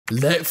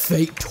Let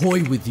fate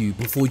toy with you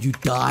before you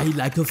die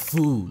like a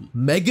fool.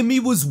 Megumi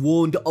was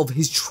warned of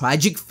his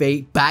tragic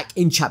fate back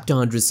in chapter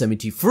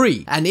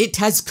 173, and it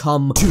has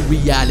come to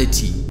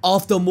reality.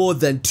 After more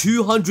than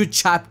 200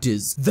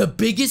 chapters, the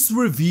biggest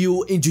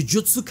reveal in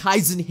Jujutsu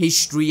Kaisen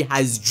history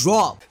has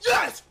dropped.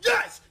 Yes!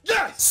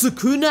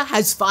 Sukuna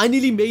has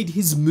finally made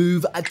his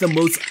move at the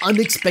most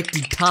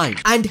unexpected time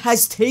and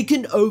has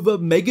taken over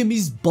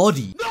Megumi's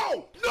body.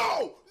 No!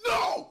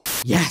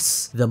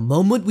 Yes, the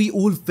moment we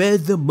all fear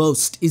the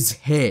most is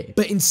here,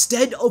 but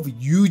instead of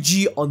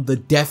Yuji on the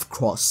death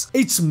cross,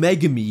 it's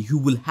Megumi who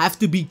will have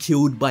to be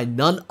killed by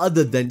none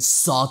other than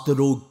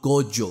Satoru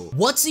Gojo.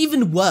 What's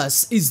even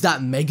worse is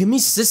that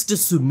Megumi's sister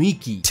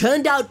Sumiki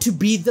turned out to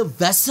be the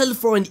vessel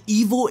for an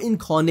evil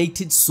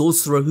incarnated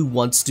sorcerer who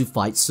wants to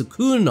fight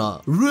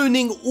Sukuna,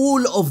 ruining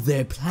all of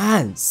their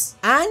plans.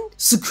 And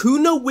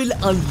Sukuna will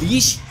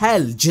unleash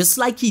hell just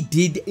like he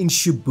did in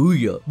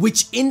Shibuya,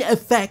 which in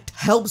effect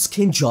helps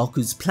Kenjaku's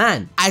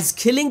plan, as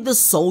killing the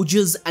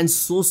soldiers and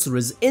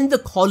sorcerers in the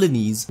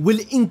colonies will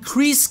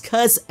increase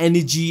curse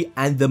energy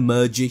and the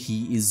merger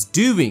he is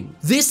doing.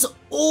 This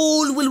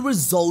all will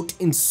result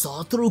in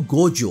Satoru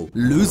Gojo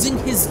losing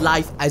his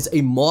life as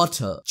a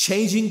martyr,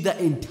 changing the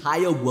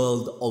entire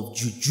world of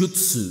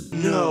Jujutsu.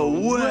 No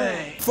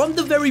way! From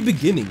the very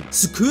beginning,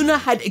 Sukuna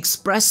had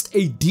expressed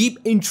a deep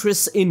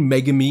interest in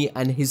Megumi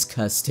and his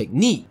curse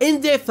technique.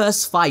 In their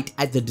first fight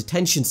at the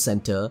detention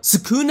center,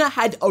 Sukuna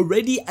had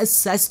already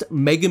assessed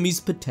Megumi's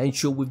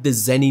potential with the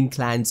Zenin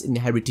clan's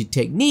inherited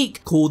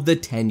technique called the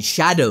 10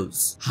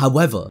 Shadows.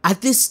 However,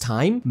 at this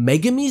time,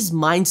 Megumi's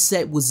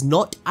mindset was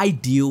not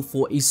ideal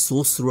for a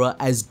sorcerer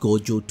as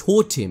Gojo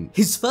taught him.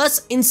 His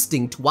first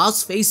instinct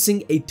whilst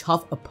facing a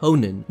tough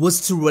opponent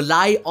was to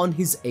rely on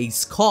his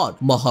ace card,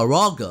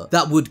 Maharaga,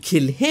 that would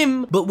kill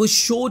him but was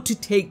sure to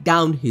take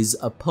down his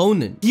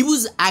opponent. He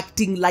was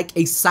acting like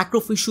a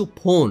sacrificial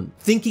pawn,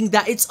 thinking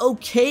that it's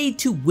okay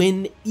to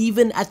win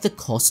even at the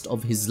cost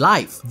of his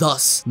life.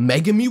 Thus,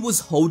 Megumi was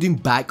holding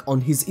back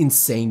on his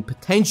insane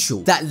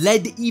potential that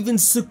led even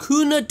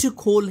Sukuna to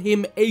call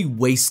him a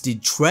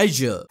wasted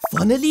treasure.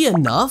 Funnily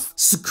enough,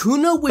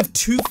 Sukuna with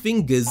 2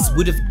 fingers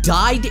would have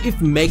died if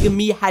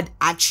Megumi had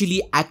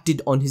actually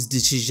acted on his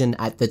decision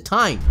at the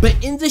time.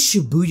 But in the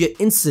Shibuya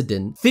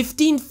incident,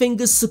 15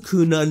 fingers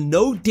Sukuna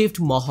no-diffed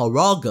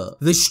Maharaga,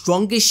 the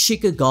strongest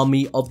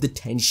Shikigami of the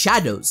 10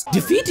 Shadows,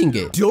 defeating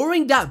it.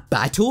 During that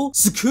battle,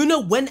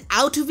 Sukuna went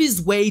out of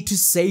his way to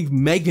save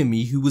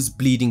Megumi, who was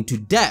bleeding to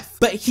death,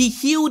 but he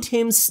healed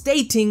him,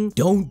 stating,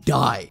 "Don't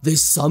die,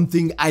 there's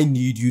something I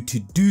need you to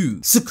do."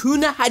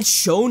 Sukuna had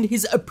shown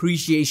his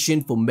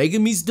appreciation for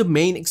Megumi's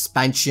domain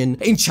expansion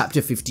in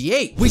chapter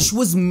 58, which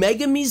was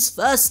Megumi's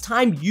first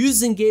time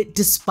using it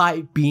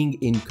despite being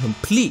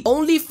incomplete,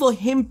 only for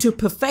him to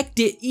perfect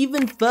it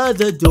even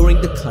further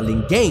during the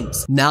culling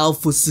games, now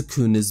for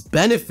Sukuna's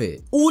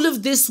benefit. All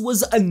of this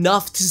was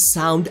enough to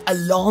sound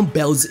alarm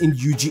bells in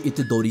Yuji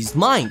Itadori's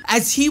mind,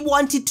 as he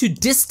wanted to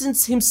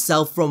distance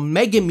himself from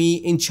Megumi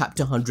in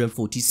chapter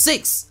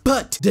 146,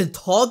 but the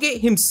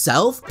target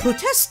himself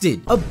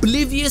protested,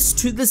 oblivious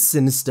to the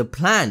sinister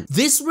plan.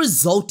 This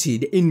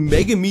resulted in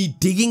Megumi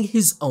digging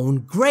his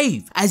own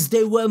grave, as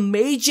there were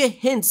major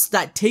hints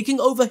that taking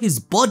over his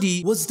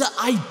body was the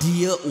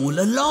idea all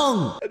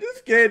along. I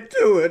just can't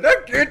do it. I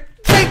can't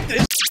take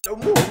this no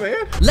more,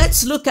 man.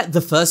 Let's look at the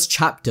first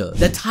chapter.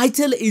 The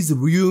title is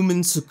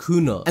Ryumen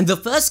Sukuna, and the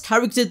first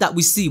character that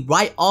we see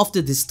right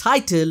after this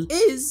title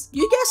is,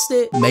 you guessed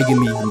it,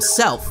 Megumi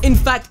himself. In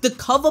fact, the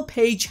cover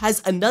page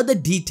has another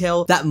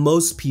detail that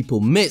most people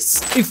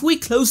miss. If we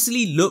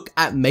closely look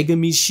at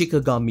Megumi's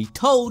Shikigami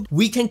Toad,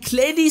 we can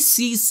clearly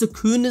see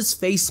Sukuna's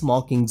face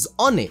markings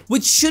on it,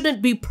 which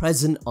shouldn't be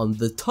present on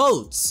the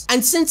toads.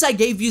 And since I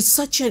gave you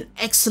such an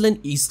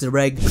excellent Easter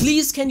egg,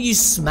 please can you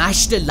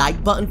smash the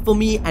like button for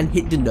me and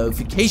hit the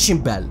notification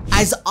bell,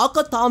 as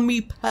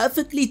Akatami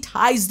perfectly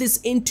ties this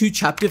into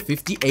chapter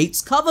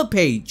 58's cover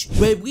page,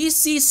 where we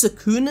see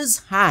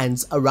Sukuna's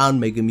hands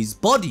around Megumi's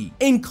body,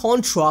 in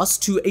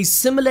contrast to a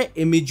similar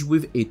image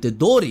with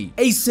Itadori,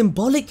 a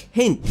symbolic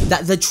hint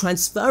that the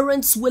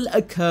transference will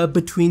occur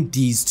between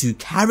these two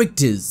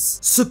characters.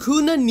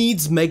 Sukuna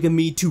needs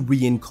Megumi to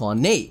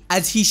reincarnate,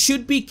 as he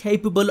should be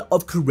capable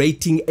of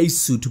creating a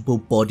suitable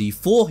body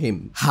for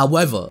him.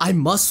 However, I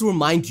must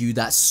remind you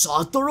that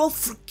Satoru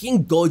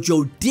freaking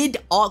Gojo did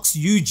ask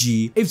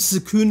Yuji if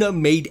Sukuna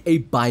made a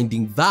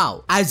binding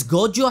vow, as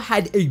Gojo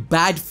had a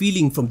bad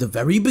feeling from the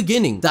very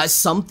beginning that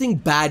something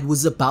bad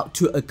was about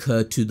to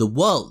occur to the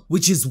world,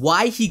 which is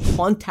why he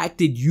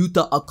contacted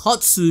Yuta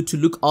Akatsu to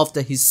look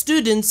after his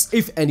students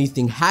if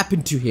anything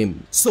happened to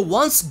him. So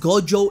once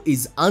Gojo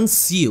is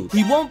unsealed,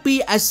 he won't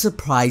be as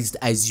surprised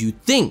as you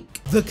think.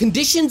 The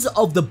conditions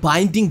of the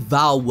binding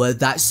vow were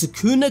that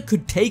Sukuna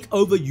could take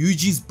over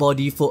Yuji's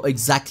body for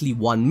exactly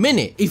 1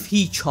 minute if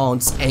he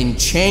chants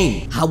Enchain.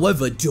 escape.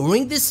 However,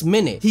 during this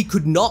minute, he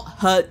could not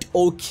hurt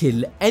or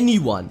kill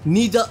anyone.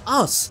 Neither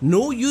us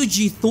nor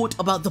Yuji thought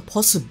about the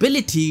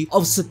possibility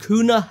of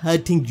Sukuna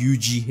hurting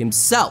Yuji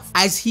himself,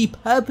 as he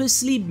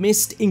purposely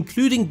missed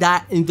including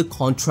that in the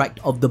contract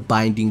of the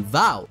binding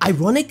vow.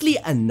 Ironically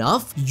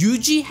enough,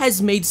 Yuji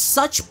has made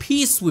such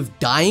peace with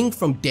dying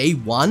from day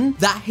one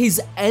that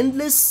his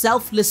endless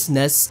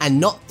selflessness and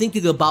not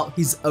thinking about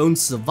his own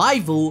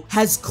survival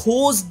has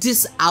caused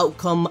this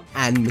outcome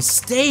and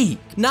mistake.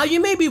 Now you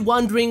may be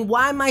wondering,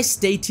 why am I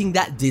stating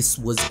that this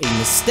was a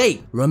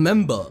mistake?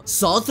 Remember,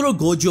 Satoru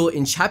Gojo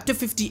in chapter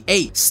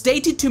 58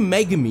 stated to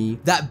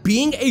Megumi that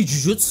being a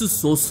Jujutsu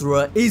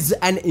sorcerer is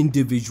an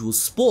individual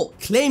sport,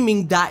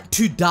 claiming that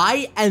to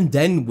die and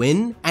then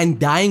win and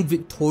dying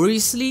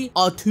victoriously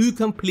are two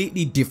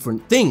completely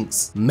different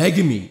things.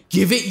 Megumi,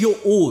 give it your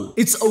all.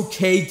 It's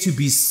okay to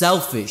be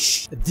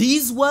selfish.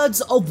 These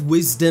words of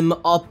wisdom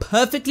are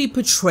perfectly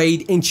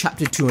portrayed in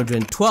chapter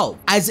 212,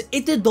 as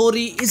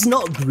Itadori is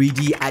not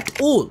greedy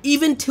at all.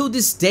 Even till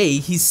this day,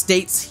 he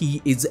states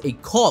he is a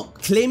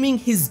cog, claiming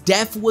his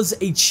death was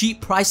a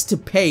cheap price to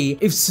pay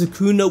if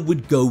Sukuna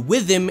would go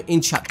with him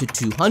in chapter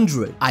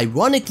 200.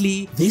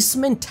 Ironically, this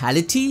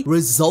mentality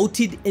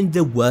resulted in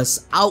the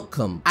worst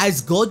outcome,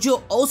 as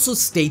Gojo also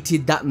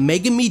stated that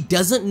Megumi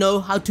doesn't know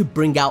how to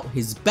bring out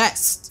his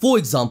best. For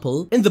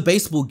example, in the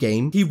baseball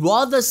game, he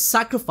rather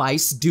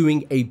sacrificed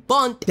doing a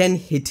bunt than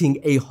hitting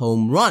a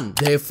home run,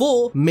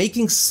 therefore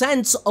making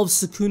sense of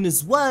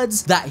Sukuna's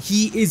words that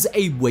he is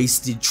a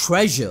wasted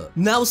treasure.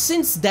 Now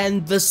since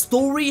then, the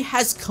story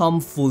has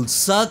come full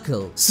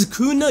circle.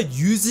 Sukuna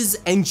uses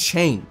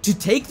Enchain to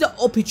take the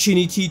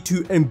opportunity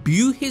to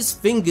imbue his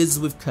fingers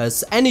with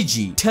curse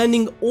energy,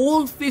 turning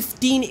all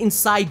 15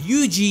 inside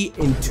Yuji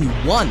into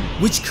one,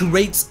 which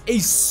creates a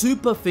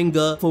super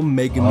finger for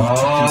Megumi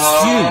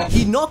to consume.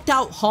 He knocked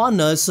out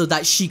Hana so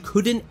that she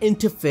couldn't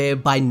interfere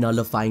by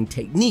nullifying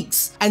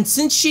techniques, and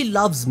since she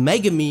loves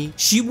Megumi,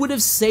 she would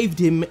have saved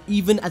him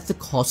even at the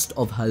cost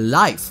of her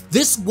life.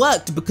 This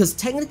worked because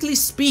technically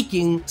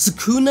speaking,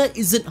 Sukuna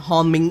isn't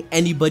harming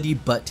anybody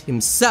but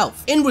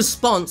himself. In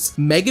response,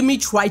 Megumi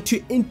tried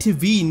to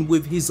intervene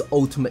with his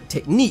ultimate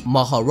technique,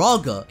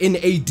 Maharaga, in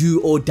a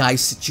do or die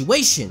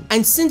situation,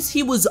 and since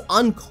he was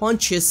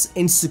unconscious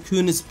in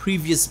Sukuna's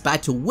previous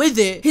battle with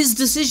it, his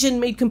decision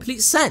made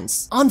complete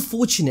sense.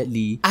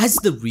 Unfortunately, as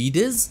the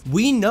readers,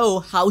 we know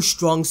how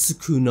strong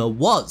Sukuna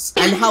was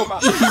and how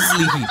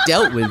easily he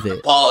dealt with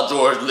it. Paul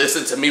George,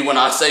 listen to me when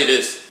I say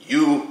this.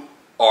 You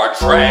are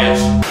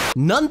trash.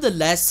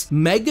 Nonetheless,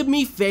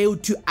 Megumi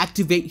failed to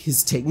activate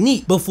his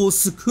technique before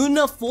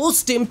Sukuna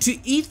forced him to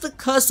eat the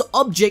cursed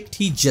object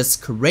he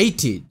just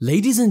created.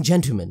 Ladies and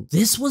gentlemen,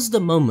 this was the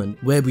moment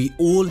where we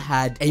all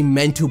had a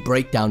mental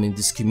breakdown in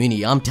this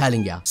community, I'm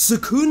telling ya.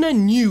 Sukuna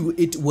knew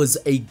it was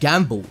a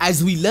gamble.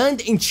 As we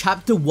learned in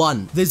chapter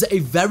 1, there's a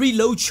very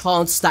low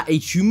chance that a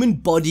human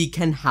body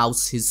can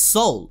house his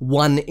soul,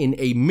 1 in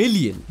a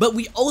million. But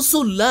we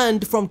also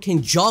learned from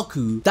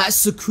Kenjaku that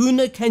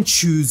Sukuna can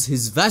choose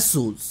his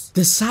vessels.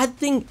 The sad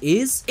thing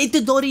is,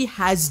 Itadori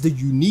has the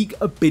unique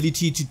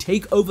ability to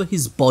take over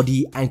his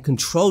body and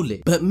control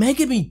it, but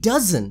Megumi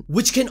doesn't,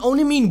 which can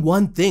only mean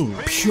one thing: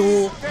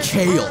 pure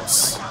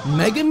chaos.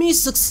 Megumi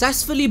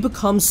successfully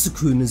becomes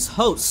Sukuna's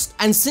host,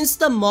 and since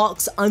the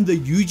marks under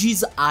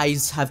Yuji's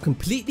eyes have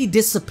completely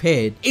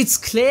disappeared, it's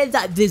clear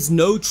that there's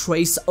no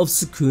trace of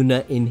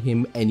Sukuna in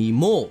him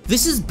anymore.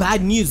 This is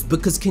bad news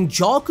because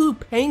Kenjaku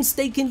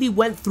painstakingly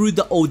went through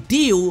the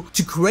ordeal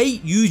to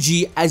create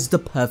Yuji as the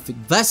perfect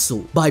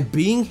vessel by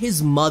being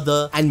his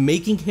mother and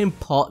making him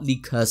partly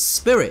cursed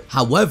spirit.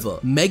 However,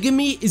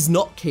 Megumi is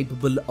not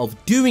capable of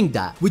doing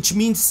that, which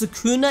means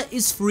Sukuna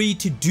is free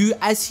to do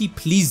as he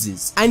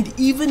pleases and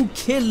even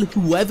kill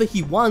whoever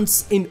he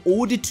wants in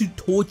order to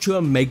torture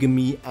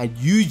Megumi and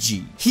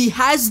Yuji. He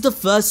has the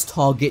first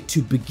target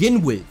to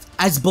begin with,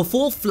 as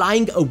before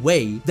flying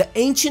away, the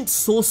ancient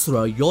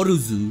sorcerer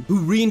Yoruzu, who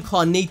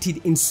reincarnated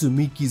in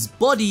Sumiki's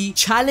body,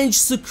 challenged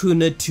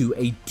Sukuna to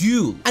a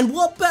duel. And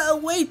what better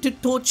way to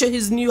torture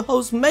his new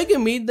host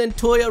Megumi than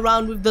toy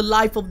around with the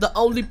life of the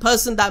only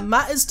person that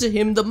matters to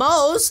him the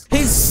most,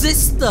 his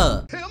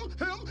sister.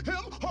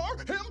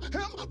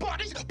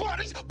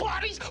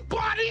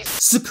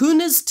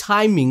 Sukuna's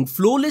timing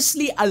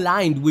flawlessly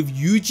aligned with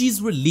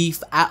Yuji's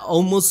relief at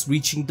almost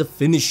reaching the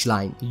finish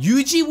line.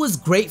 Yuji was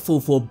grateful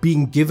for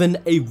being given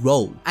a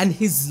role, and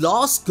his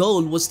last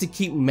goal was to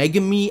keep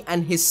Megumi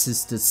and his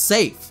sister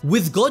safe.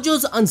 With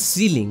Gojo's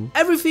unsealing,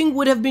 everything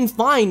would have been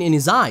fine in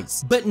his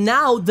eyes, but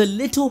now the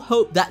little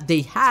hope that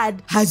they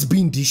had has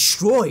been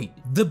destroyed.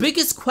 The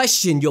biggest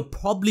question you're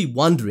probably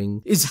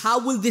wondering is, how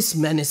will this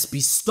menace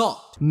be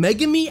stopped?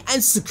 Megumi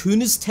and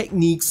Sukuna's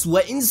techniques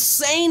were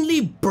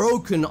insanely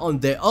broken on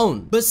their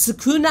own, but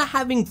Sukuna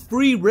having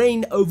free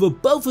reign over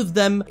both of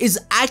them is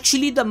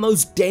actually the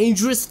most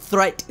dangerous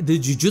threat the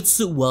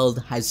Jujutsu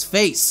world has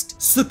faced.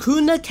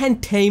 Sukuna can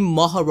tame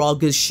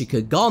Maharaga's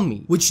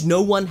Shikigami, which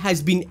no one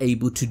has been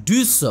able to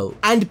do so,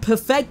 and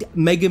perfect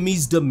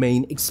Megumi's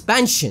domain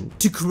expansion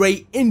to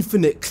create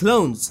infinite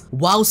clones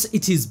whilst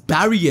it is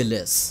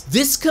barrierless.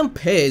 This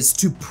compares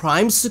to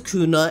Prime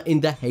Sukuna in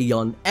the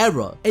Heian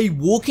era, a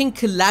walking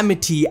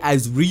calamity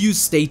as Ryu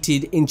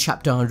stated in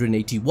chapter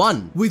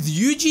 181. With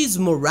Yuji's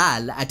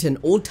morale at an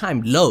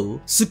all-time low,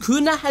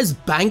 Sukuna has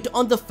banked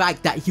on the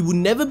fact that he will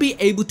never be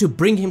able to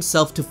bring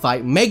himself to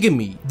fight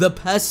Megumi, the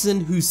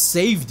person who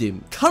saved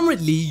him.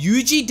 Currently,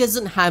 Yuji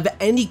doesn't have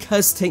any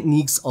curse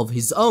techniques of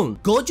his own.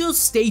 Gojo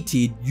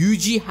stated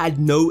Yuji had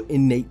no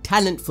innate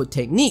talent for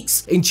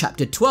techniques in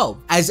chapter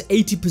 12, as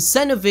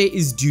 80% of it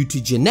is due to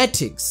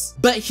genetics.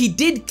 But he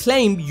did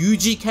claim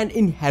Yuji can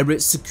inherit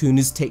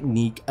Sukuna's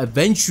technique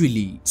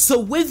eventually.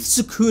 So with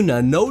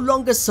Sukuna no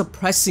longer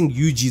suppressing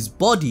Yuji's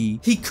body,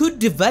 he could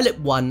develop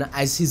one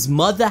as his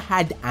mother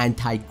had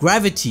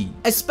anti-gravity,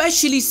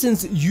 especially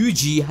since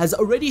Yuji has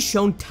already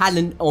shown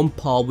talent on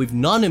par with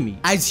Nanami,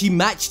 as he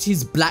matched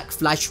his Black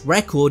Flash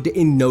record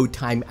in no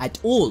time at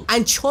all,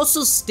 and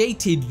Choso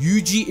stated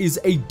Yuji is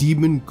a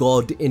demon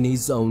god in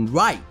his own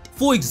right.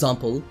 For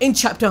example, in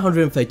chapter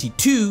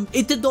 132,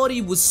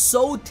 Itadori was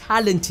so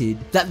talented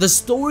that the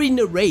story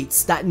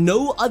narrates that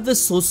no other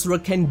sorcerer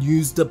can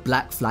use the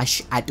Black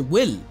Flash at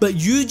will, but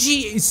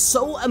Yuji is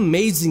so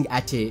amazing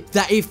at it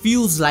that it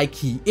feels like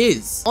he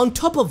is. On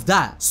top of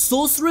that,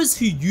 sorcerers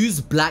who use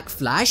Black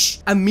Flash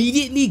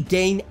immediately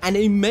gain an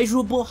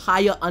immeasurable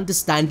higher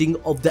understanding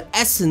of the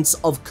essence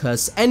of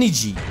curse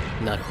energy.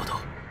 Naruhodo.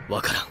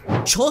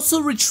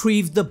 Choso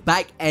retrieved the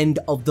back end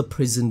of the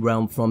prison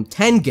realm from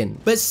Tengen,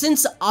 but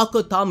since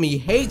Akutami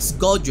hates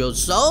Gojo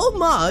so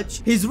much,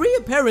 his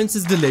reappearance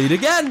is delayed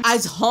again,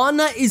 as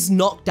Hana is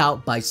knocked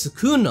out by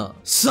Sukuna.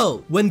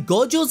 So, when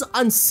Gojo's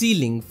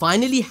unsealing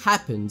finally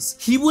happens,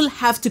 he will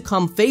have to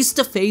come face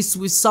to face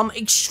with some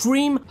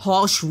extreme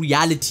harsh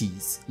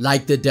realities,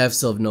 like the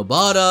deaths of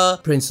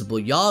Nobara, Principal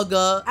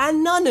Yaga,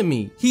 and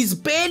Nanami. He's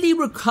barely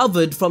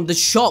recovered from the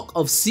shock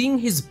of seeing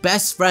his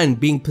best friend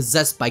being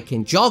possessed by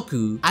Kenjaku.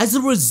 As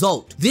a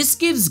result, this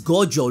gives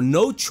Gojo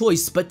no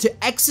choice but to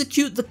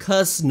execute the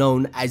curse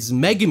known as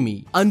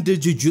Megumi under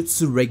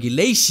Jujutsu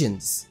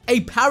regulations,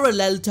 a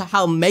parallel to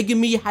how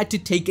Megumi had to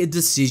take a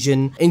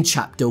decision in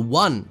chapter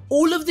 1.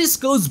 All of this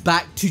goes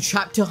back to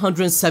chapter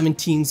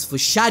 117's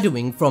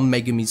foreshadowing from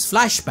Megumi's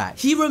flashback.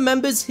 He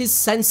remembers his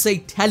sensei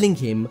telling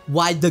him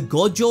why the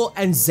Gojo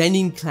and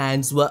Zenin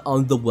clans were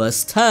on the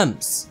worst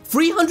terms.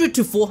 300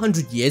 to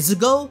 400 years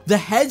ago, the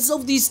heads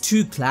of these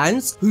two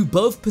clans, who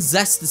both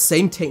possessed the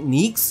same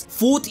techniques,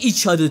 fought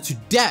each other to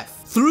death.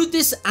 Through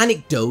this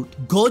anecdote,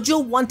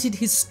 Gojo wanted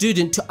his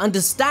student to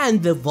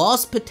understand the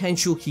vast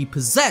potential he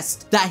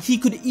possessed, that he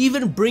could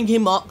even bring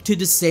him up to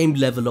the same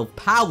level of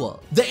power.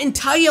 The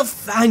entire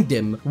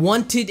fandom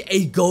wanted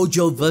a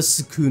Gojo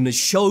vs Sukuna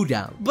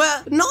showdown,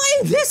 but not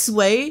in this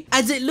way,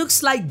 as it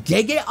looks like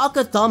Gege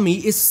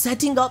Akutami is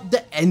setting up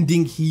the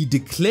ending he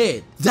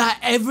declared, that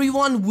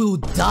everyone will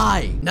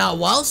die. Now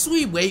whilst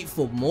we wait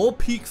for more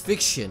peak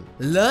fiction,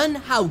 learn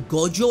how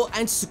Gojo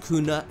and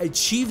Sukuna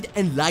achieved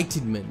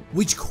enlightenment,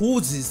 which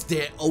causes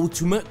their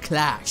ultimate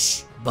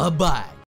clash. Bye bye.